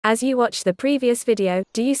As you watch the previous video,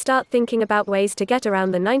 do you start thinking about ways to get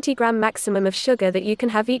around the 90-gram maximum of sugar that you can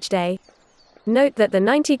have each day? Note that the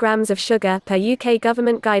 90 grams of sugar per UK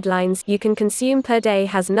government guidelines you can consume per day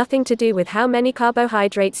has nothing to do with how many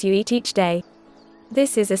carbohydrates you eat each day.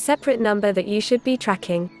 This is a separate number that you should be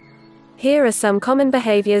tracking. Here are some common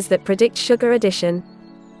behaviors that predict sugar addition.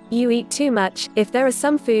 You eat too much. If there are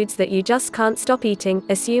some foods that you just can't stop eating,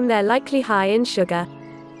 assume they're likely high in sugar.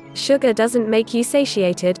 Sugar doesn't make you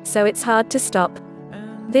satiated, so it's hard to stop.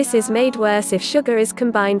 This is made worse if sugar is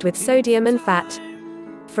combined with sodium and fat.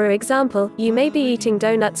 For example, you may be eating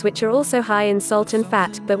donuts which are also high in salt and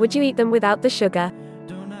fat, but would you eat them without the sugar?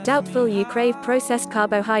 Doubtful. You crave processed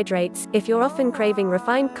carbohydrates. If you're often craving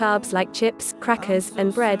refined carbs like chips, crackers,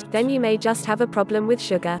 and bread, then you may just have a problem with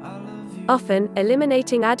sugar. Often,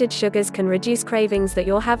 eliminating added sugars can reduce cravings that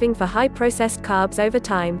you're having for high processed carbs over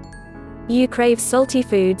time. You crave salty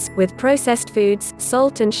foods. With processed foods,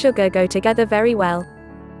 salt and sugar go together very well.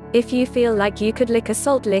 If you feel like you could lick a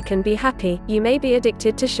salt lick and be happy, you may be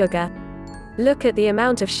addicted to sugar. Look at the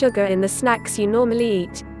amount of sugar in the snacks you normally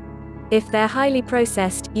eat. If they're highly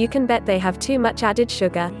processed, you can bet they have too much added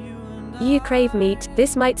sugar. You crave meat.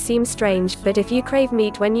 This might seem strange, but if you crave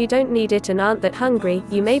meat when you don't need it and aren't that hungry,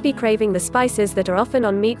 you may be craving the spices that are often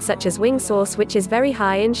on meat, such as wing sauce, which is very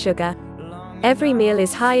high in sugar. Every meal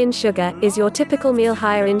is high in sugar. Is your typical meal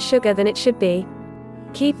higher in sugar than it should be?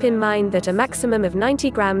 Keep in mind that a maximum of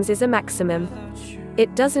 90 grams is a maximum.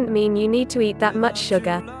 It doesn't mean you need to eat that much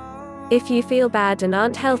sugar. If you feel bad and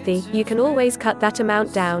aren't healthy, you can always cut that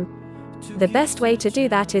amount down. The best way to do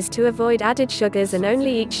that is to avoid added sugars and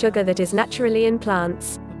only eat sugar that is naturally in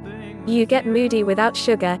plants. You get moody without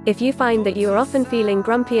sugar. If you find that you are often feeling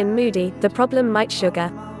grumpy and moody, the problem might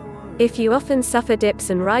sugar. If you often suffer dips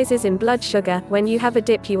and rises in blood sugar, when you have a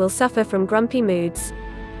dip you will suffer from grumpy moods.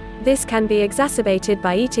 This can be exacerbated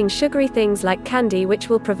by eating sugary things like candy, which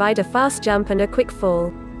will provide a fast jump and a quick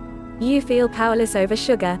fall. You feel powerless over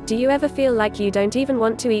sugar. Do you ever feel like you don't even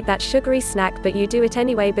want to eat that sugary snack, but you do it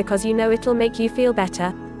anyway because you know it'll make you feel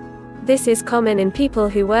better? This is common in people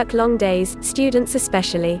who work long days, students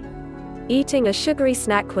especially. Eating a sugary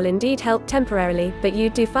snack will indeed help temporarily, but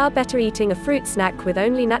you'd do far better eating a fruit snack with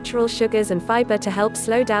only natural sugars and fiber to help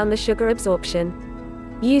slow down the sugar absorption.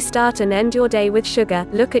 You start and end your day with sugar.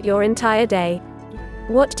 Look at your entire day.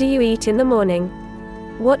 What do you eat in the morning?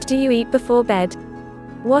 What do you eat before bed?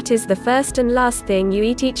 What is the first and last thing you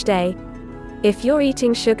eat each day? If you're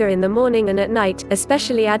eating sugar in the morning and at night,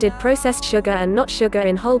 especially added processed sugar and not sugar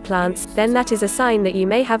in whole plants, then that is a sign that you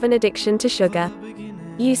may have an addiction to sugar.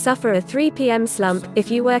 You suffer a 3 p.m. slump.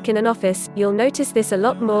 If you work in an office, you'll notice this a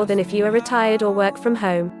lot more than if you are retired or work from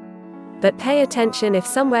home. But pay attention if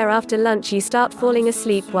somewhere after lunch you start falling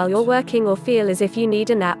asleep while you're working or feel as if you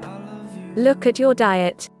need a nap. Look at your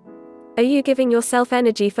diet. Are you giving yourself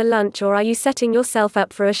energy for lunch, or are you setting yourself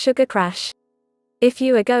up for a sugar crash? If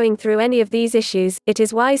you are going through any of these issues, it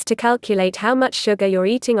is wise to calculate how much sugar you're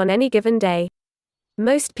eating on any given day.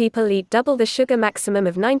 Most people eat double the sugar maximum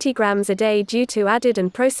of 90 grams a day due to added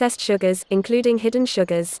and processed sugars, including hidden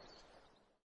sugars.